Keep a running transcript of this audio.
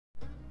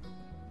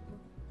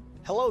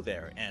Hello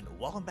there, and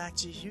welcome back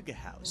to Yuga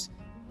House.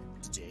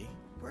 Today,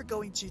 we're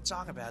going to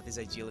talk about this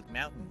idyllic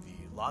mountain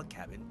view log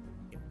cabin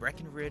in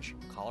Breckenridge,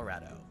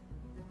 Colorado.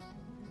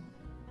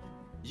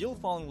 You'll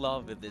fall in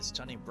love with this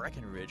stunning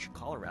Breckenridge,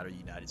 Colorado,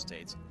 United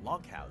States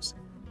log house.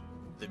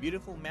 The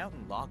beautiful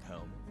mountain log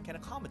home can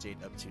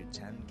accommodate up to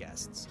 10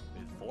 guests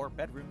with 4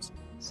 bedrooms,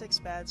 6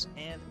 beds,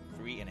 and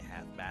 3.5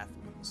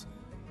 bathrooms.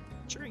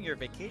 During your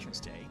vacation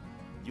stay,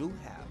 you'll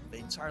have the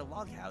entire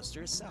log house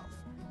to yourself.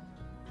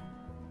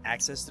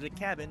 Access to the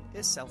cabin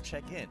is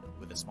self-check-in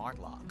with a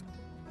smart lock.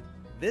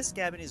 This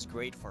cabin is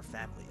great for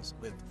families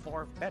with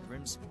 4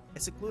 bedrooms, a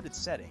secluded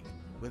setting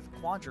with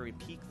Quandary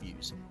Peak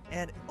views,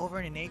 and over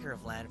an acre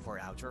of land for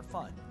outdoor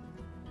fun.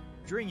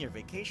 During your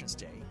vacation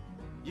stay,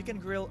 you can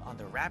grill on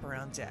the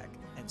wraparound deck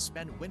and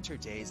spend winter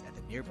days at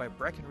the nearby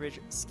Breckenridge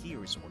Ski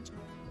Resort.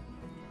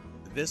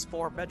 This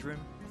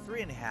 4-bedroom,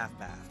 3.5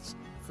 baths,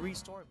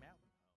 3-story